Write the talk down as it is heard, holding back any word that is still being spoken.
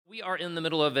We are in the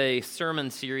middle of a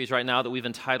sermon series right now that we've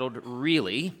entitled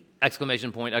Really!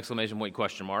 Exclamation point,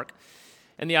 question mark.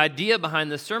 And the idea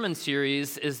behind this sermon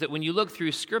series is that when you look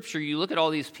through Scripture, you look at all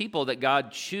these people that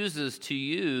God chooses to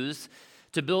use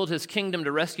to build His kingdom,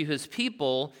 to rescue His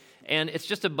people, and it's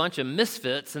just a bunch of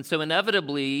misfits. And so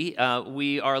inevitably,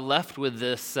 we are left with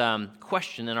this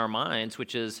question in our minds,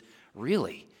 which is,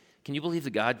 really? Can you believe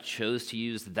that God chose to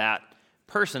use that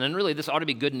person? And really, this ought to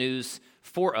be good news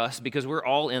for us because we're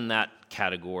all in that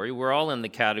category. We're all in the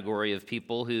category of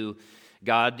people who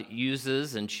God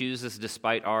uses and chooses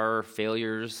despite our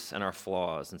failures and our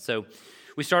flaws. And so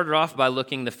we started off by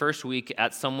looking the first week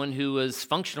at someone who was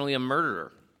functionally a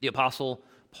murderer, the Apostle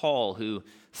Paul, who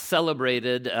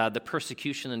celebrated the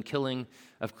persecution and killing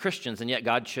of Christians, and yet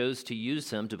God chose to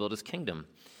use him to build His kingdom.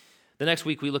 The next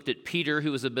week we looked at Peter,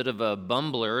 who was a bit of a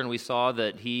bumbler, and we saw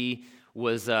that he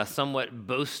was somewhat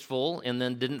boastful and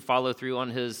then didn't follow through on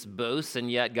his boasts, and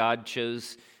yet God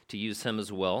chose to use him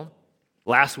as well.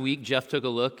 Last week, Jeff took a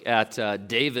look at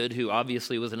David, who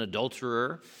obviously was an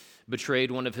adulterer, betrayed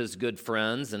one of his good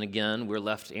friends, and again, we're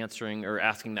left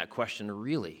asking that question,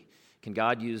 really? Can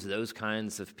God use those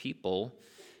kinds of people?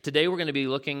 Today, we're going to be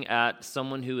looking at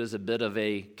someone who is a bit of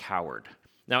a coward.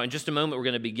 Now, in just a moment, we're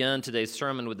going to begin today's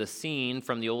sermon with a scene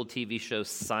from the old TV show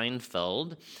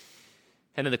Seinfeld.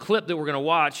 And in the clip that we're going to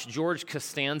watch, George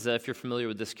Costanza, if you're familiar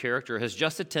with this character, has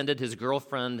just attended his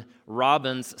girlfriend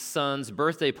Robin's son's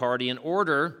birthday party in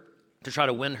order to try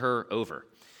to win her over.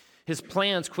 His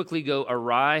plans quickly go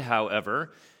awry,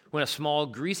 however, when a small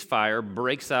grease fire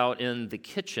breaks out in the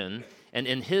kitchen, and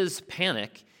in his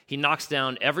panic, he knocks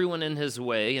down everyone in his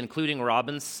way, including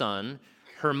Robin's son,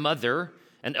 her mother,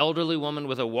 an elderly woman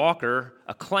with a walker,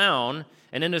 a clown,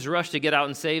 and in his rush to get out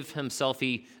and save himself,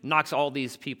 he knocks all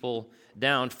these people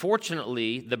down.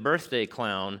 Fortunately, the birthday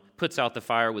clown puts out the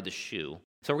fire with a shoe.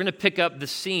 So we're going to pick up the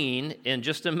scene in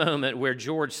just a moment where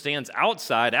George stands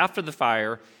outside after the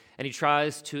fire and he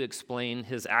tries to explain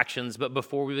his actions. But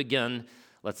before we begin,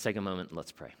 let's take a moment and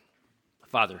let's pray.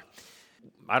 Father,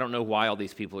 I don't know why all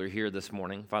these people are here this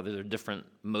morning. Father, there are different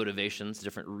motivations,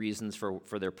 different reasons for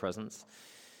their presence.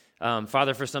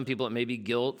 Father, for some people it may be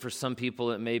guilt. For some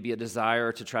people it may be a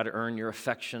desire to try to earn your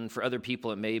affection. For other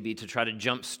people it may be to try to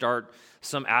jumpstart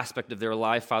some aspect of their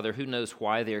life. Father, who knows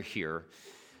why they're here?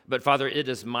 But Father, it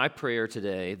is my prayer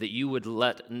today that you would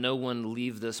let no one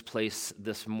leave this place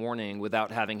this morning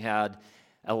without having had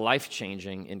a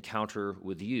life-changing encounter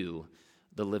with you,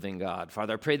 the living God.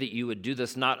 Father, I pray that you would do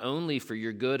this not only for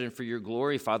your good and for your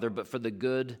glory, Father, but for the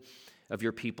good of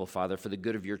your people, Father, for the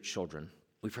good of your children.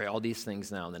 We pray all these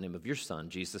things now in the name of your Son,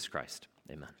 Jesus Christ.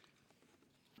 Amen.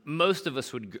 Most of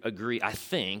us would agree, I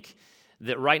think,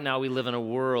 that right now we live in a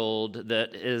world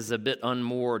that is a bit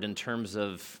unmoored in terms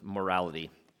of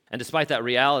morality. And despite that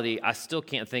reality, I still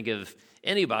can't think of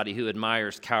anybody who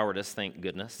admires cowardice, thank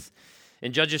goodness.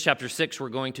 In Judges chapter 6, we're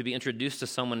going to be introduced to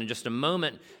someone in just a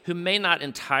moment who may not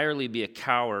entirely be a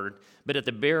coward, but at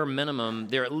the bare minimum,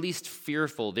 they're at least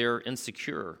fearful, they're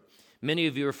insecure. Many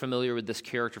of you are familiar with this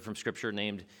character from Scripture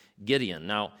named Gideon.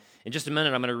 Now, in just a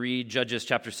minute, I'm going to read Judges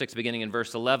chapter 6, beginning in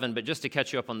verse 11, but just to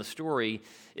catch you up on the story,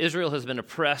 Israel has been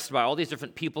oppressed by all these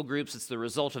different people groups. It's the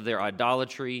result of their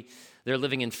idolatry. They're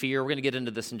living in fear. We're going to get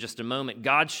into this in just a moment.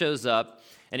 God shows up,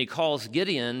 and He calls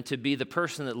Gideon to be the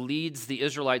person that leads the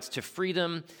Israelites to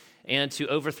freedom and to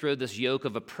overthrow this yoke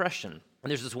of oppression. And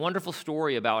there's this wonderful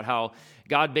story about how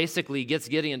God basically gets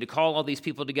Gideon to call all these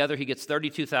people together. He gets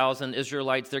 32,000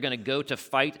 Israelites. They're going to go to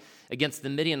fight against the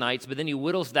Midianites, but then he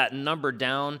whittles that number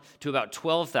down to about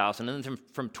 12,000. And then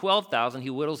from 12,000, he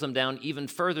whittles them down even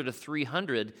further to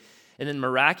 300. And then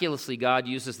miraculously, God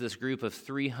uses this group of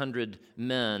 300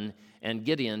 men and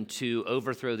Gideon to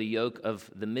overthrow the yoke of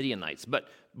the Midianites. But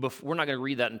we're not going to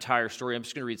read that entire story. I'm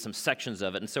just going to read some sections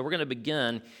of it. And so we're going to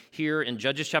begin here in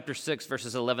Judges chapter 6,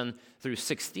 verses 11 through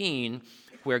 16,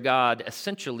 where God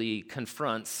essentially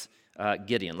confronts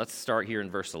Gideon. Let's start here in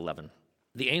verse 11.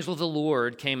 The angel of the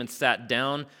Lord came and sat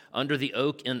down under the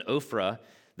oak in Ophrah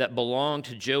that belonged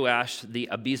to Joash the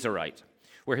Abiezrite,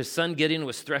 where his son Gideon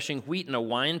was threshing wheat in a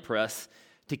winepress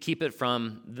to keep it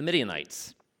from the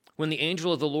Midianites. When the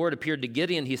angel of the Lord appeared to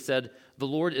Gideon, he said, "The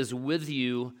Lord is with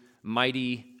you,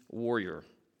 mighty warrior."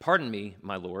 "Pardon me,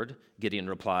 my Lord," Gideon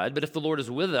replied, "but if the Lord is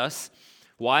with us,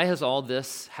 why has all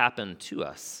this happened to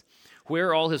us? Where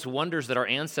are all his wonders that our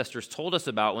ancestors told us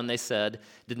about when they said,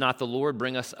 'Did not the Lord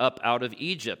bring us up out of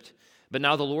Egypt?' But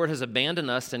now the Lord has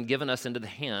abandoned us and given us into the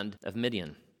hand of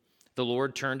Midian." The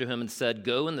Lord turned to him and said,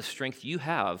 "Go in the strength you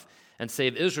have and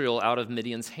save Israel out of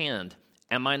Midian's hand.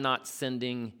 Am I not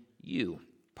sending you?"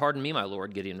 "Pardon me, my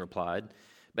Lord," Gideon replied,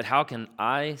 But how can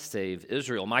I save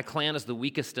Israel? My clan is the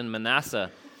weakest in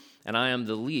Manasseh, and I am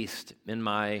the least in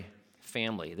my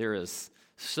family. There is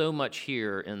so much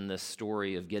here in this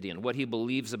story of Gideon, what he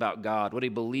believes about God, what he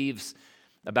believes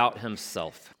about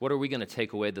himself. What are we going to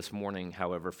take away this morning,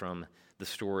 however, from the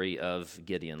story of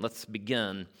Gideon? Let's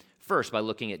begin first by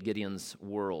looking at Gideon's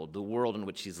world, the world in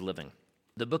which he's living.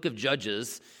 The book of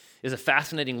Judges is a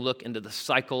fascinating look into the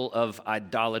cycle of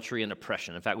idolatry and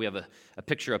oppression. In fact, we have a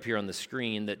picture up here on the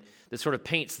screen that sort of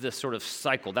paints this sort of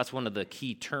cycle. That's one of the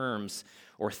key terms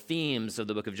or themes of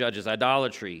the book of Judges,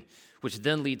 idolatry, which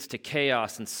then leads to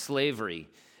chaos and slavery.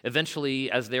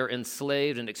 Eventually, as they're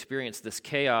enslaved and experience this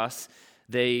chaos,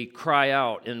 they cry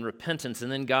out in repentance,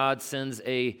 and then God sends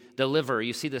a deliverer.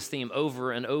 You see this theme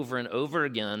over and over and over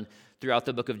again throughout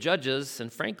the book of Judges,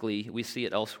 and frankly, we see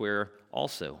it elsewhere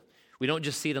also. We don't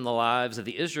just see it in the lives of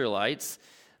the Israelites.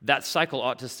 That cycle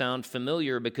ought to sound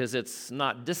familiar because it's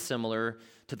not dissimilar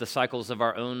to the cycles of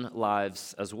our own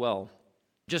lives as well.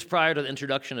 Just prior to the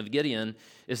introduction of Gideon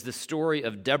is the story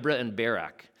of Deborah and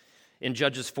Barak in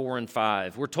Judges 4 and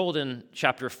 5. We're told in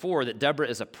chapter 4 that Deborah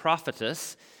is a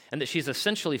prophetess and that she's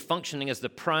essentially functioning as the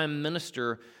prime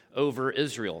minister over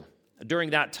Israel.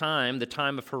 During that time, the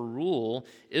time of her rule,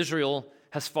 Israel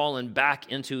has fallen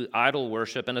back into idol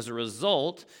worship, and as a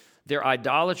result, their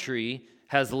idolatry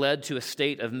has led to a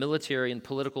state of military and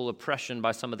political oppression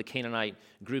by some of the Canaanite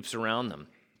groups around them.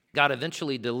 God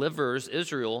eventually delivers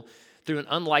Israel through an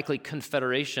unlikely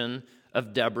confederation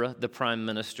of Deborah, the prime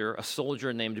minister, a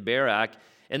soldier named Barak,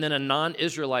 and then a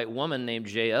non-Israelite woman named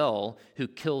Jael who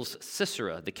kills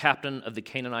Sisera, the captain of the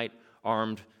Canaanite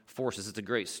armed forces. It's a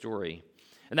great story.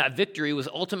 And that victory was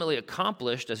ultimately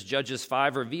accomplished, as Judges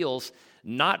 5 reveals,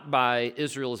 not by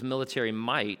Israel's military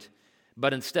might,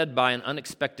 but instead by an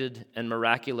unexpected and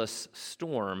miraculous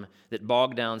storm that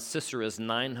bogged down Sisera's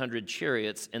 900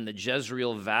 chariots in the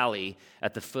Jezreel Valley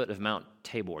at the foot of Mount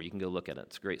Tabor. You can go look at it.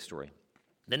 It's a great story.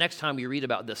 The next time we read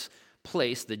about this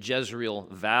place, the Jezreel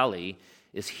Valley,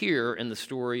 is here in the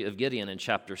story of Gideon in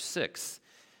chapter 6.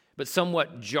 But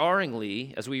somewhat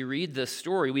jarringly, as we read this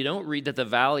story, we don't read that the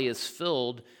valley is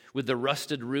filled with the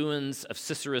rusted ruins of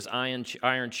Sisera's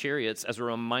iron chariots as a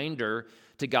reminder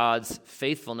to God's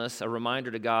faithfulness, a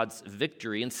reminder to God's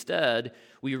victory. Instead,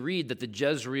 we read that the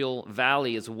Jezreel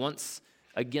Valley is once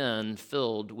again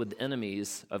filled with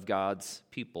enemies of God's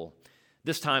people.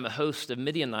 This time, a host of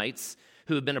Midianites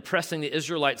who have been oppressing the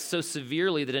Israelites so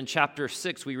severely that in chapter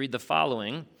 6 we read the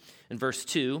following in verse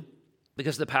 2,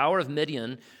 because the power of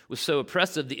Midian was so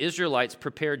oppressive, the Israelites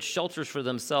prepared shelters for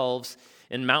themselves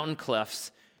in mountain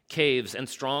clefts, caves, and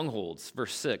strongholds.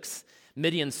 Verse 6,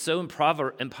 Midian so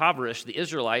impoverished the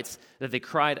Israelites that they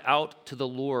cried out to the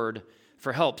Lord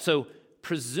for help. So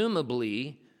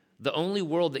presumably, the only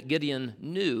world that Gideon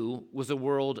knew was a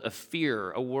world of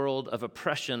fear, a world of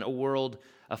oppression, a world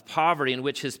of poverty in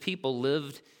which his people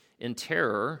lived in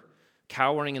terror,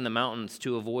 cowering in the mountains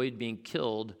to avoid being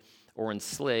killed or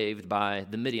enslaved by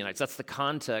the Midianites. That's the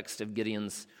context of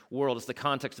Gideon's world. It's the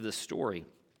context of this story.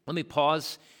 Let me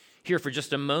pause here for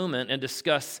just a moment and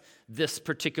discuss this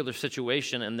particular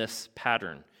situation and this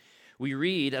pattern. We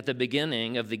read at the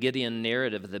beginning of the Gideon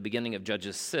narrative, at the beginning of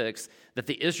Judges 6, that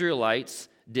the Israelites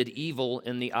did evil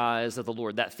in the eyes of the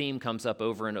Lord. That theme comes up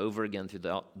over and over again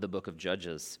through the book of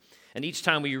Judges. And each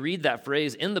time we read that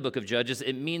phrase in the book of Judges,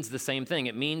 it means the same thing.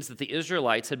 It means that the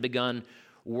Israelites had begun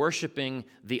worshiping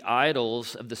the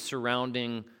idols of the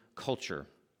surrounding culture.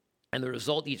 And the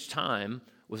result each time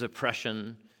was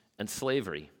oppression and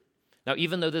slavery. Now,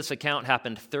 even though this account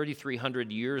happened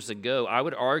 3,300 years ago, I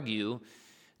would argue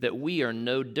that we are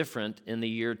no different in the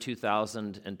year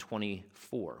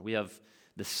 2024. We have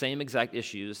the same exact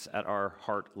issues at our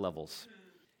heart levels.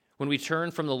 When we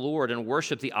turn from the Lord and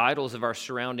worship the idols of our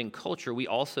surrounding culture, we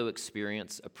also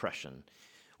experience oppression.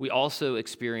 We also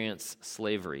experience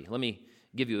slavery. Let me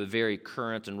give you a very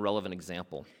current and relevant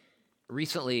example.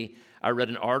 Recently, I read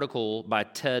an article by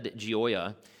Ted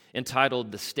Gioia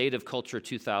entitled The State of Culture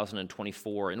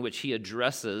 2024, in which he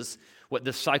addresses what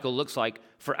this cycle looks like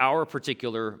for our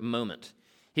particular moment.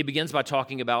 He begins by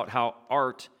talking about how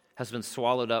art has been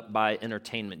swallowed up by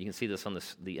entertainment. You can see this on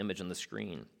the image on the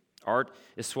screen. Art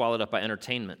is swallowed up by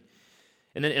entertainment.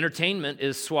 And then entertainment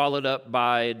is swallowed up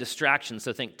by distractions.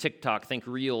 So think TikTok, think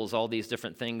Reels, all these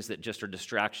different things that just are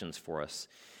distractions for us.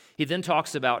 He then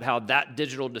talks about how that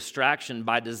digital distraction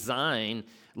by design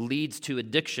leads to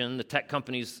addiction. The tech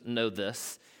companies know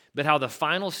this. But how the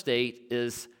final state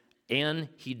is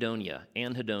anhedonia.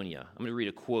 I'm going to read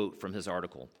a quote from his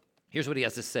article. Here's what he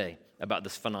has to say about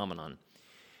this phenomenon.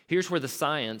 Here's where the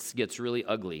science gets really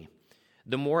ugly.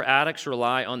 The more addicts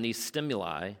rely on these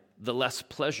stimuli, the less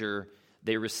pleasure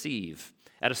they receive.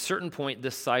 At a certain point,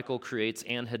 this cycle creates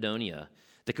anhedonia,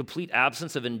 the complete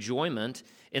absence of enjoyment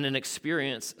in an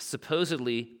experience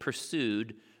supposedly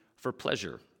pursued for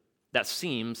pleasure. That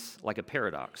seems like a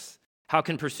paradox. How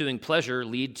can pursuing pleasure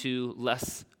lead to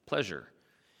less pleasure?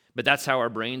 But that's how our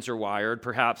brains are wired,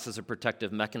 perhaps as a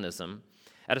protective mechanism.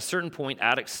 At a certain point,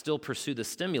 addicts still pursue the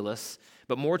stimulus,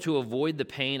 but more to avoid the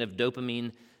pain of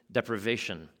dopamine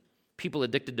deprivation. People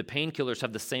addicted to painkillers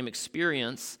have the same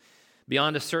experience.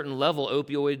 Beyond a certain level,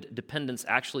 opioid dependence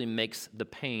actually makes the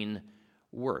pain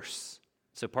worse.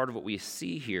 So part of what we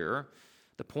see here,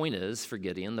 the point is for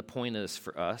Gideon, the point is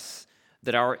for us,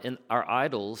 that our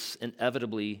idols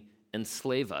inevitably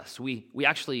enslave us. We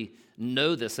actually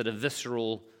know this at a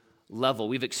visceral level.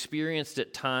 We've experienced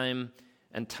it time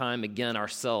and time again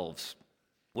ourselves.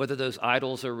 Whether those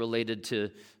idols are related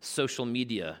to social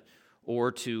media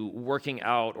or to working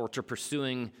out or to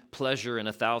pursuing pleasure in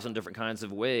 1,000 different kinds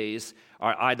of ways,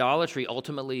 our idolatry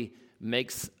ultimately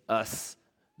makes us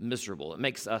miserable. It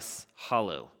makes us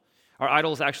hollow. Our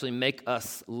idols actually make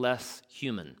us less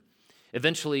human.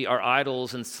 Eventually, our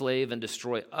idols enslave and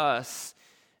destroy us.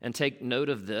 And take note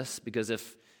of this, because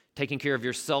if taking care of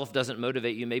yourself doesn't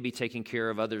motivate you, maybe taking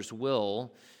care of others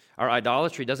will. Our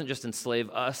idolatry doesn't just enslave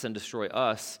us and destroy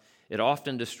us, it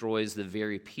often destroys the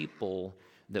very people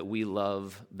that we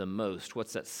love the most.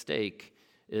 What's at stake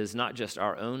is not just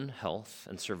our own health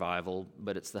and survival,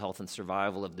 but it's the health and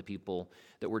survival of the people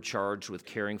that we're charged with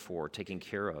caring for, taking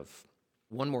care of.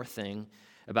 One more thing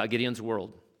about Gideon's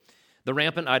world. The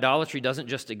rampant idolatry doesn't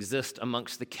just exist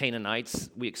amongst the Canaanites.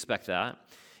 We expect that.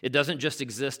 It doesn't just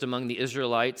exist among the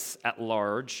Israelites at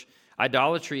large.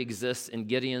 Idolatry exists in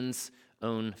Gideon's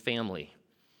own family.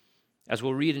 As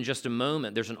we'll read in just a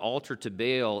moment, there's an altar to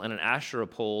Baal and an Asherah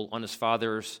pole on his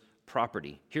father's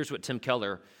property. Here's what Tim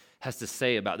Keller has to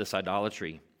say about this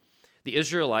idolatry. The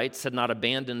Israelites had not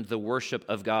abandoned the worship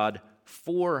of God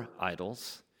for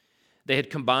idols. They had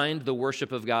combined the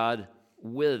worship of God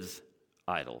with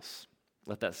idols.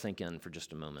 Let that sink in for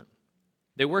just a moment.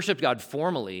 They worshiped God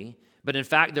formally, but in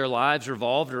fact their lives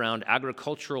revolved around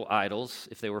agricultural idols,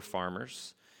 if they were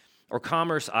farmers, or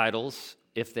commerce idols,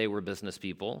 if they were business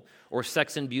people, or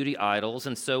sex and beauty idols,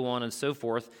 and so on and so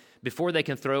forth, before they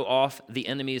can throw off the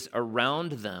enemies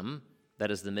around them,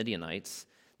 that is the Midianites.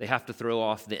 They have to throw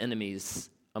off the enemies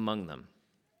among them.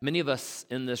 Many of us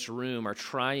in this room are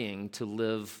trying to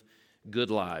live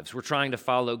good lives. We're trying to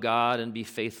follow God and be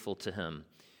faithful to Him.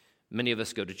 Many of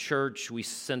us go to church. We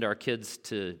send our kids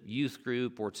to youth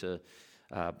group or to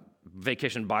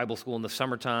vacation Bible school in the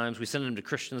summer times. We send them to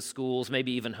Christian schools,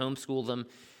 maybe even homeschool them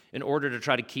in order to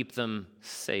try to keep them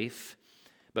safe.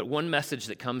 But one message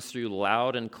that comes through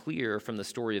loud and clear from the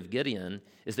story of Gideon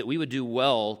is that we would do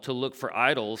well to look for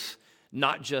idols,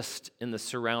 not just in the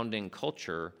surrounding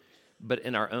culture, but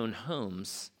in our own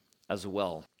homes as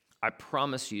well. I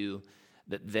promise you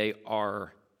that they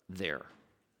are there,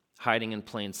 hiding in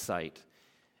plain sight.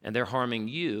 And they're harming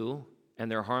you, and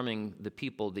they're harming the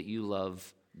people that you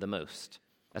love the most.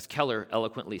 As Keller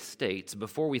eloquently states,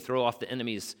 before we throw off the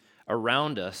enemies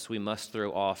around us, we must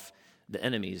throw off the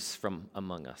enemies from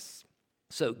among us.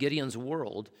 So Gideon's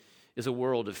world is a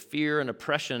world of fear and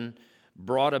oppression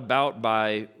brought about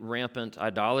by rampant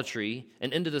idolatry.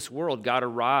 And into this world, God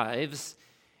arrives,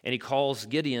 and He calls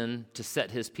Gideon to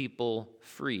set His people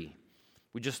free.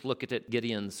 We just looked at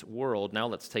Gideon's world. Now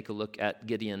let's take a look at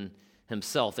Gideon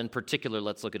himself. In particular,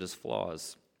 let's look at his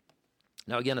flaws.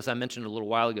 Now, again, as I mentioned a little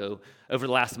while ago, over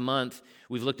the last month,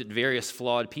 we've looked at various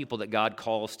flawed people that God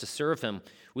calls to serve Him.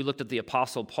 We looked at the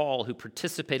Apostle Paul, who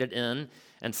participated in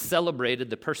and celebrated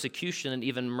the persecution and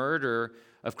even murder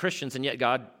of Christians, and yet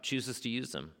God chooses to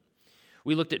use them.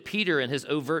 We looked at Peter and his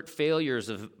overt failures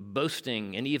of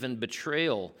boasting and even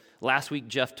betrayal. Last week,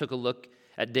 Jeff took a look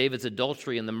at David's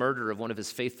adultery and the murder of one of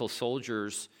his faithful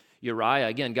soldiers, Uriah.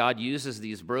 Again, God uses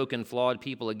these broken, flawed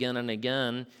people again and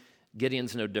again.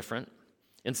 Gideon's no different.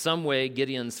 In some way,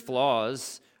 Gideon's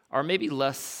flaws are maybe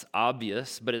less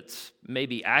obvious, but it's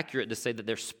maybe accurate to say that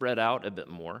they're spread out a bit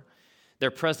more.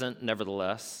 They're present,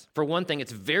 nevertheless. For one thing,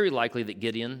 it's very likely that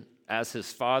Gideon, as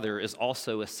his father, is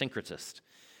also a syncretist.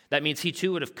 That means he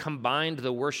too would have combined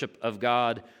the worship of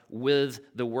God with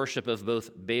the worship of both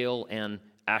Baal and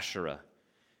Asherah.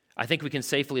 I think we can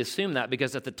safely assume that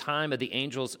because at the time of the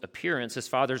angel's appearance, his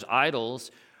father's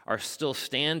idols are still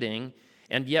standing,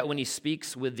 and yet when he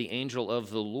speaks with the angel of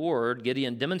the Lord,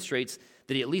 Gideon demonstrates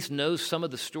that he at least knows some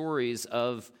of the stories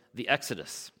of the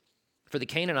Exodus. For the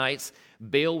Canaanites,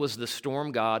 Baal was the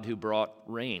storm god who brought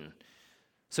rain.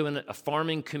 So in a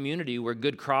farming community where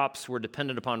good crops were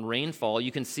dependent upon rainfall,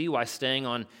 you can see why staying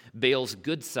on Baal's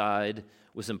good side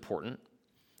was important.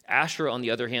 Asherah, on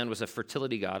the other hand, was a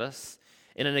fertility goddess.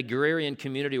 In an agrarian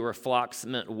community where flocks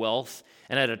meant wealth,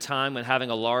 and at a time when having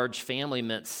a large family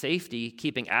meant safety,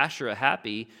 keeping Asherah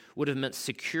happy would have meant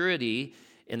security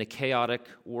in a chaotic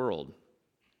world.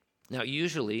 Now,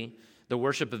 usually, the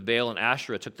worship of Baal and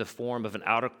Asherah took the form of an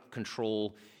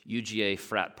out-of-control UGA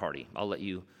frat party.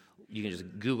 You can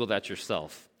just Google that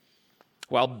yourself.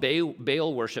 While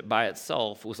Baal worship by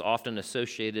itself was often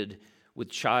associated with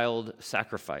child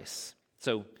sacrifice.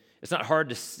 So it's not hard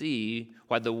to see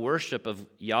why the worship of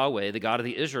Yahweh, the God of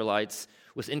the Israelites,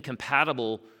 was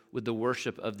incompatible with the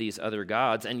worship of these other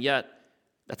gods, and yet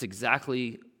that's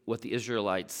exactly what the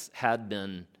Israelites had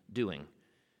been doing.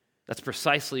 That's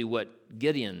precisely what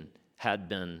Gideon had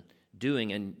been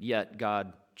doing, and yet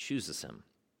God chooses him.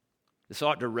 This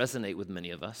ought to resonate with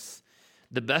many of us.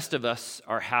 The best of us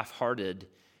are half-hearted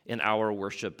in our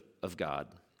worship of God.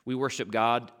 We worship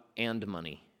God and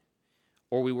money,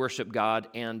 or we worship God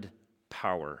and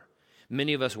power.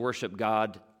 Many of us worship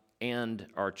God and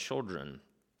our children.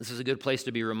 This is a good place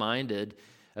to be reminded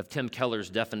of Tim Keller's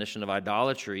definition of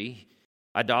idolatry.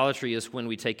 Idolatry is when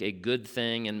we take a good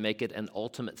thing and make it an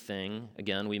ultimate thing.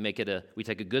 Again, we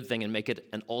take a good thing and make it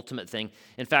an ultimate thing.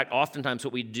 In fact, oftentimes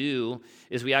what we do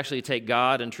is we actually take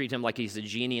God and treat him like he's a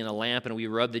genie in a lamp, and we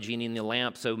rub the genie in the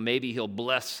lamp so maybe he'll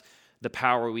bless the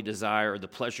power we desire, the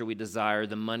pleasure we desire,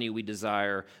 the money we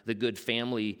desire, the good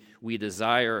family we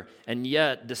desire. And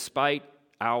yet, despite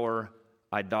our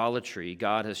idolatry,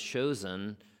 God has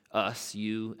chosen us,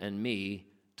 you and me,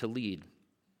 to lead.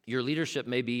 Your leadership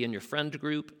may be in your friend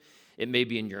group, it may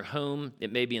be in your home,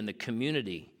 it may be in the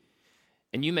community.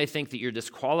 And you may think that you're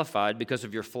disqualified because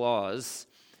of your flaws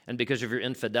and because of your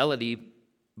infidelity,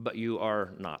 but you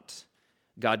are not.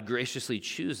 God graciously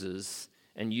chooses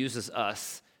and uses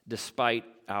us despite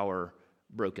our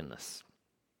brokenness.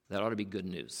 That ought to be good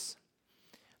news.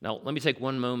 Now, let me take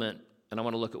one moment, and I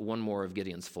want to look at one more of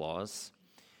Gideon's flaws.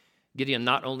 Gideon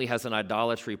not only has an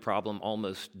idolatry problem,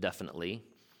 almost definitely,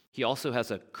 he also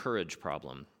has a courage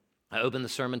problem. I opened the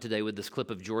sermon today with this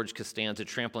clip of George Costanza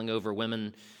trampling over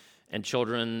women and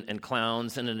children and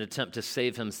clowns in an attempt to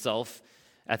save himself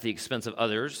at the expense of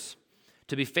others.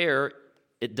 To be fair,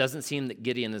 it doesn't seem that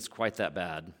Gideon is quite that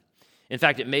bad. In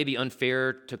fact, it may be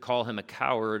unfair to call him a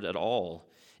coward at all.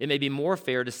 It may be more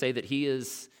fair to say that he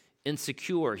is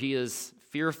insecure, he is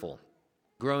fearful.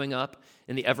 Growing up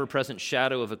in the ever-present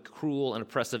shadow of a cruel and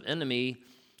oppressive enemy,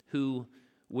 who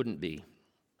wouldn't be?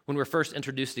 When we're first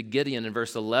introduced to Gideon in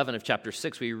verse 11 of chapter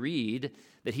 6, we read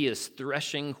that he is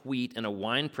threshing wheat in a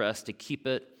winepress to keep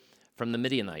it from the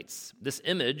Midianites. This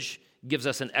image gives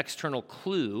us an external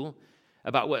clue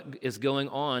about what is going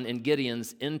on in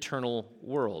Gideon's internal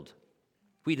world.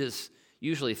 Wheat is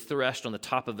usually threshed on the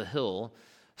top of a hill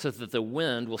so that the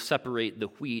wind will separate the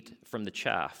wheat from the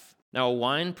chaff. Now, a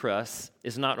wine press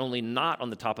is not only not on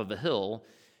the top of a hill,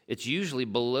 it's usually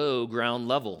below ground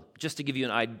level. Just to give you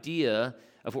an idea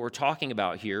of what we're talking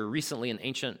about here, recently an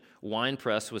ancient wine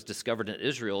press was discovered in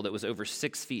Israel that was over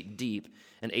 6 feet deep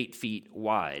and 8 feet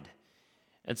wide.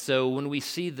 And so when we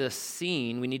see this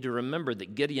scene, we need to remember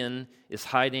that Gideon is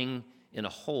hiding in a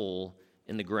hole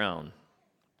in the ground.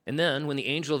 And then when the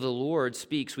angel of the Lord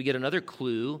speaks, we get another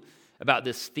clue about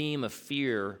this theme of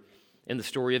fear in the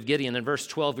story of Gideon. In verse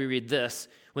 12, we read this: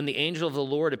 when the angel of the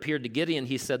Lord appeared to Gideon,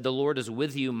 he said, "The Lord is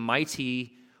with you,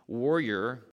 mighty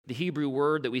warrior." The Hebrew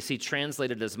word that we see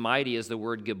translated as mighty is the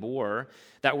word gibor.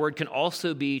 That word can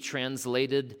also be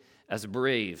translated as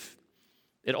brave.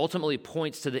 It ultimately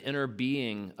points to the inner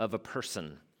being of a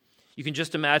person. You can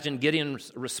just imagine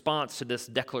Gideon's response to this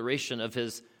declaration of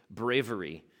his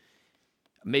bravery.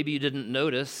 Maybe you didn't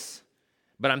notice,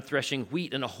 but I'm threshing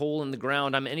wheat in a hole in the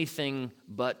ground. I'm anything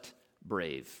but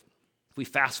brave. If we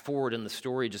fast forward in the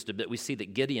story just a bit, we see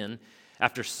that Gideon,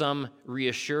 after some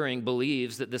reassuring,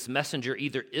 believes that this messenger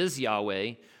either is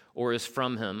Yahweh or is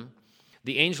from him.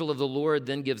 The angel of the Lord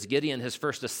then gives Gideon his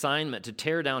first assignment to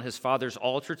tear down his father's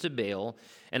altar to Baal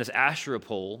and his Asherah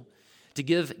pole. To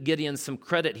give Gideon some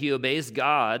credit, he obeys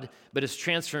God, but his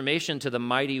transformation to the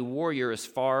mighty warrior is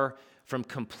far from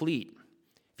complete.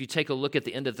 If you take a look at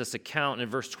the end of this account, in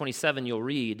verse 27, you'll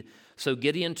read, "So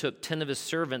Gideon took 10 of his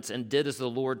servants and did as the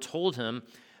Lord told him,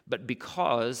 but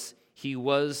because he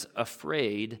was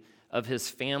afraid of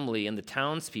his family and the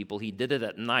townspeople, he did it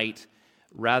at night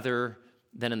rather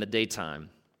than in the daytime."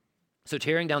 So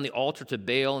tearing down the altar to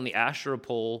Baal and the Asherah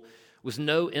pole was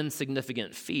no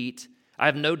insignificant feat. I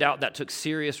have no doubt that took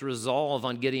serious resolve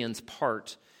on Gideon's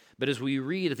part. But as we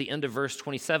read at the end of verse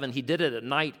 27, he did it at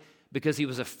night because he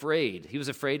was afraid. He was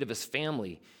afraid of his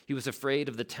family. He was afraid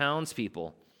of the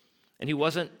townspeople. And he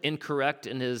wasn't incorrect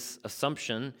in his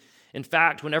assumption. In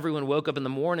fact, when everyone woke up in the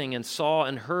morning and saw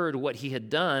and heard what he had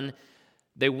done,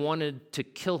 they wanted to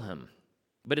kill him.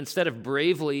 But instead of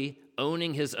bravely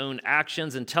owning his own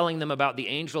actions and telling them about the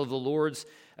angel of the Lord's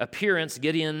appearance,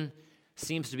 Gideon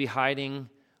seems to be hiding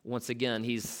once again.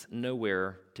 He's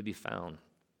nowhere to be found.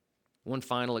 One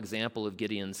final example of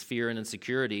Gideon's fear and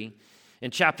insecurity. In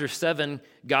chapter 7,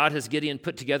 God has Gideon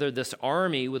put together this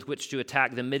army with which to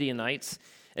attack the Midianites.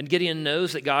 And Gideon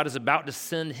knows that God is about to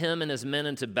send him and his men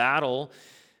into battle.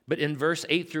 But in verse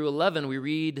 8 through 11, we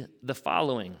read the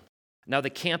following. Now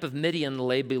the camp of Midian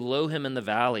lay below him in the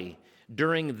valley.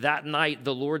 During that night,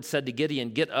 the Lord said to Gideon,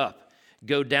 "Get up,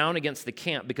 go down against the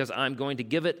camp, because I'm going to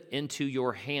give it into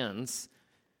your hands.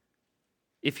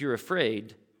 If you're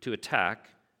afraid to attack,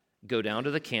 go down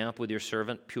to the camp with your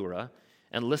servant Purah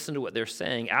and listen to what they're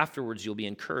saying. Afterwards, you'll be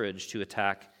encouraged to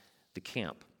attack the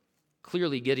camp."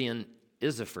 Clearly, Gideon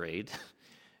is afraid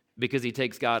because he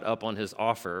takes God up on his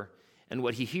offer. And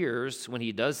what he hears when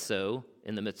he does so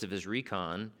in the midst of his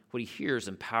recon, what he hears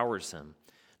empowers him,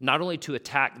 not only to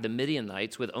attack the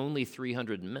Midianites with only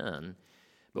 300 men,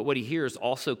 but what he hears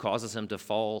also causes him to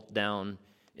fall down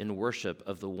in worship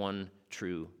of the one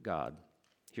true God.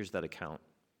 Here's that account.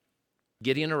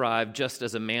 Gideon arrived just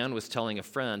as a man was telling a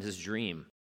friend his dream.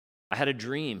 "I had a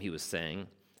dream," he was saying.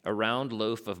 "A round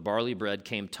loaf of barley bread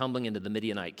came tumbling into the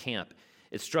Midianite camp.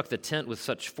 It struck the tent with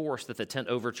such force that the tent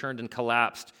overturned and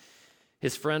collapsed."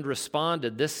 His friend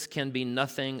responded, "This can be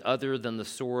nothing other than the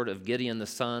sword of Gideon, the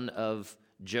son of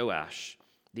Joash,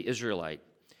 the Israelite.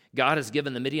 God has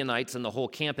given the Midianites and the whole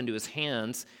camp into his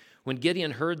hands." When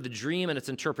Gideon heard the dream and its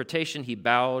interpretation, he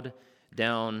bowed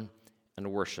down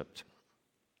and worshiped.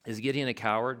 Is Gideon a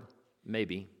coward?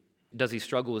 Maybe. Does he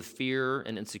struggle with fear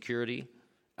and insecurity?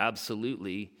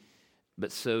 Absolutely,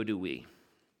 but so do we.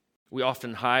 We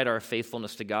often hide our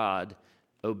faithfulness to God,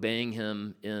 obeying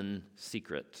him in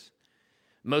secret.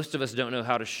 Most of us don't know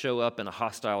how to show up in a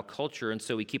hostile culture, and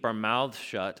so we keep our mouths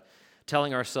shut,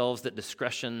 telling ourselves that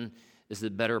discretion is the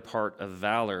better part of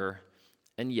valor,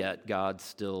 and yet God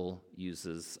still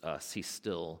uses us. He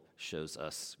still shows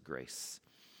us grace.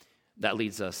 That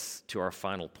leads us to our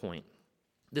final point.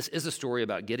 This is a story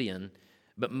about Gideon,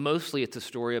 but mostly it's a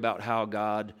story about how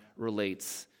God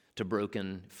relates to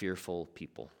broken, fearful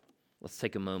people. Let's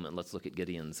take a moment. Let's look at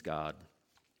Gideon's God.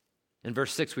 In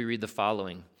verse 6, we read the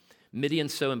following. Midian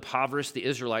so impoverished the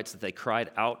Israelites that they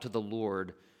cried out to the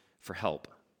Lord for help.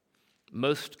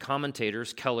 Most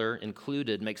commentators, Keller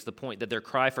included, makes the point that their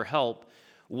cry for help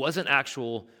wasn't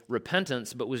actual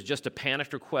repentance, but was just a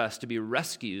panicked request to be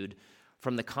rescued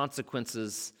from the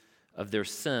consequences of their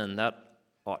sin. That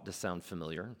ought to sound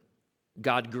familiar.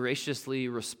 God graciously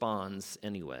responds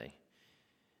anyway.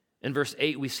 In verse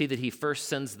 8, we see that he first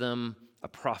sends them a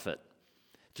prophet.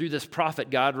 Through this prophet,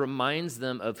 God reminds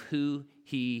them of who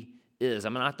he is.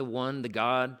 I'm not the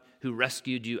God who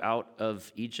rescued you out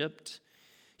of Egypt.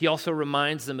 He also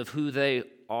reminds them of who they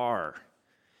are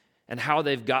and how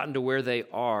they've gotten to where they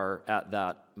are at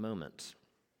that moment.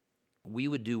 We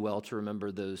would do well to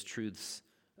remember those truths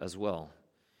as well.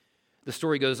 The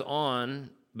story goes on,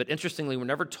 but interestingly, we're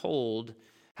never told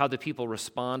how the people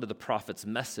respond to the prophet's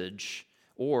message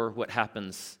or what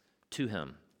happens to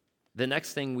him. The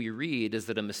next thing we read is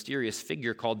that a mysterious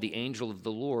figure called the angel of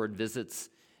the Lord visits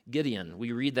Gideon.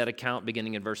 We read that account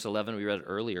beginning in verse 11. We read it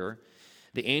earlier.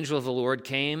 The angel of the Lord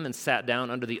came and sat down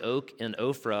under the oak in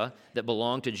Ophrah that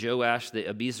belonged to Joash the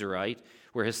Abiezrite,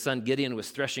 where his son Gideon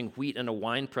was threshing wheat in a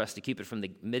winepress to keep it from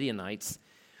the Midianites.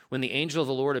 When the angel of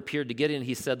the Lord appeared to Gideon,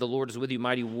 he said, "The Lord is with you,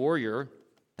 mighty warrior."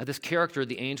 Now, this character,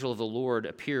 the angel of the Lord,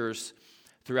 appears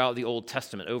throughout the Old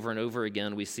Testament. Over and over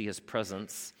again, we see his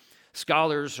presence.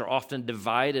 Scholars are often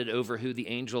divided over who the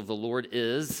angel of the Lord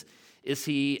is. Is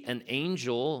he an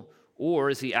angel, or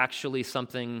is he actually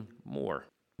something more?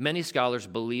 Many scholars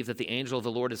believe that the angel of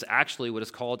the Lord is actually what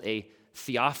is called a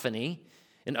theophany.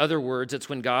 In other words, it's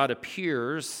when God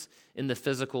appears in the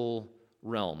physical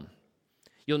realm.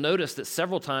 You'll notice that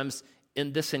several times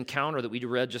in this encounter that we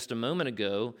read just a moment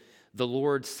ago, the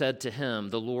Lord said to him,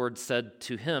 the Lord said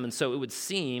to him. And so it would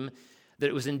seem that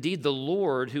it was indeed the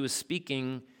Lord who was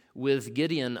speaking with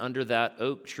Gideon under that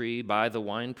oak tree by the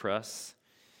winepress.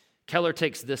 Keller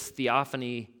takes this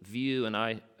theophany view, and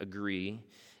I agree.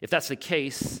 If that's the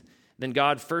case, then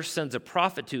God first sends a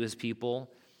prophet to his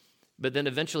people, but then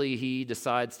eventually he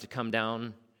decides to come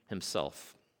down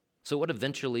himself. So what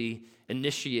eventually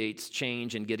initiates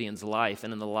change in Gideon's life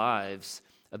and in the lives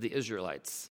of the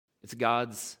Israelites? It's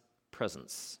God's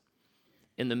presence.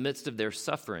 In the midst of their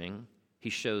suffering, he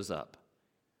shows up.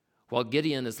 While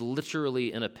Gideon is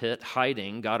literally in a pit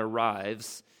hiding, God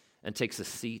arrives and takes a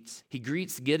seat. He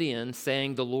greets Gideon,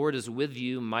 saying, "The Lord is with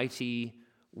you, mighty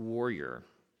warrior."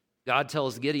 God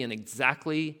tells Gideon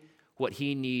exactly what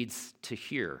he needs to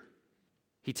hear.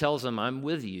 He tells him, "I'm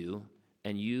with you,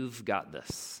 and you've got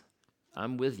this.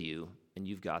 I'm with you, and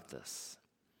you've got this.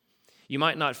 You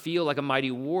might not feel like a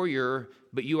mighty warrior,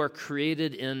 but you are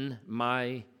created in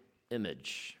my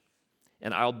image,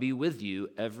 and I'll be with you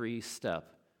every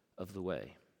step of the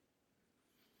way."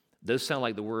 Those sound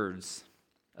like the words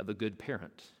of a good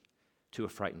parent to a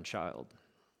frightened child.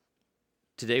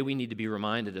 Today we need to be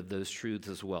reminded of those truths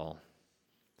as well.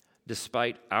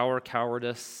 Despite our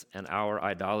cowardice and our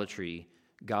idolatry,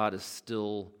 God is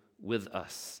still with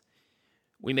us.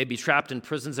 We may be trapped in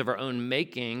prisons of our own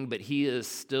making, but he is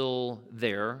still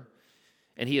there,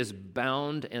 and he is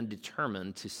bound and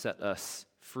determined to set us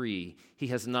free. He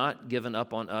has not given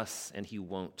up on us, and he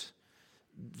won't.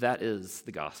 That is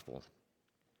the gospel.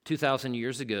 2,000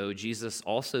 years ago, Jesus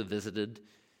also visited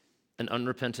an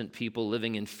unrepentant people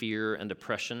living in fear and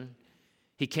oppression.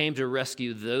 He came to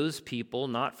rescue those people,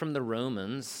 not from the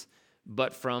Romans,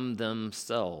 but from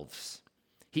themselves.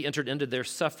 He entered into their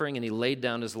suffering, and he laid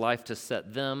down his life to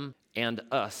set them and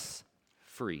us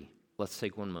free. Let's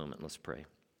take one moment. Let's pray.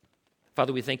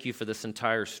 Father, we thank you for this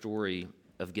entire story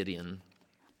of Gideon.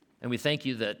 And we thank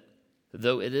you that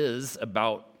though it is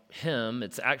about him,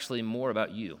 it's actually more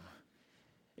about you.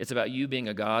 It's about you being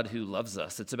a God who loves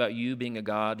us. It's about you being a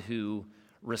God who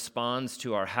responds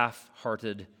to our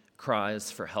half-hearted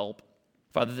cries for help.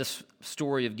 Father, this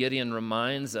story of Gideon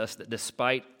reminds us that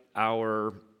despite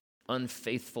our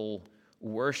unfaithful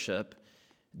worship,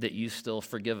 that you still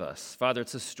forgive us. Father,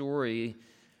 it's a story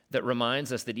that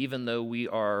reminds us that even though we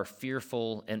are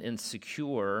fearful and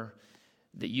insecure,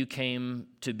 that you came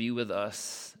to be with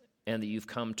us and that you've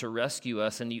come to rescue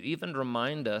us. And you even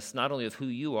remind us not only of who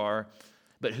you are,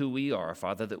 but who we are,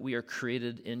 Father, that we are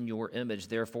created in your image.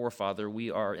 Therefore, Father,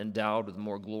 we are endowed with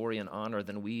more glory and honor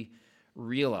than we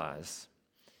realize.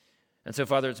 And so,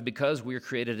 Father, it's because we are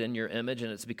created in your image,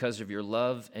 and it's because of your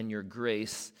love and your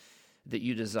grace that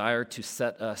you desire to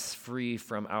set us free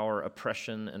from our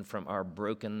oppression and from our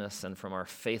brokenness and from our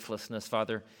faithlessness.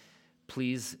 Father,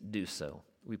 please do so.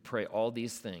 We pray all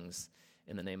these things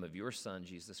in the name of your Son,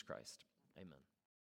 Jesus Christ. Amen.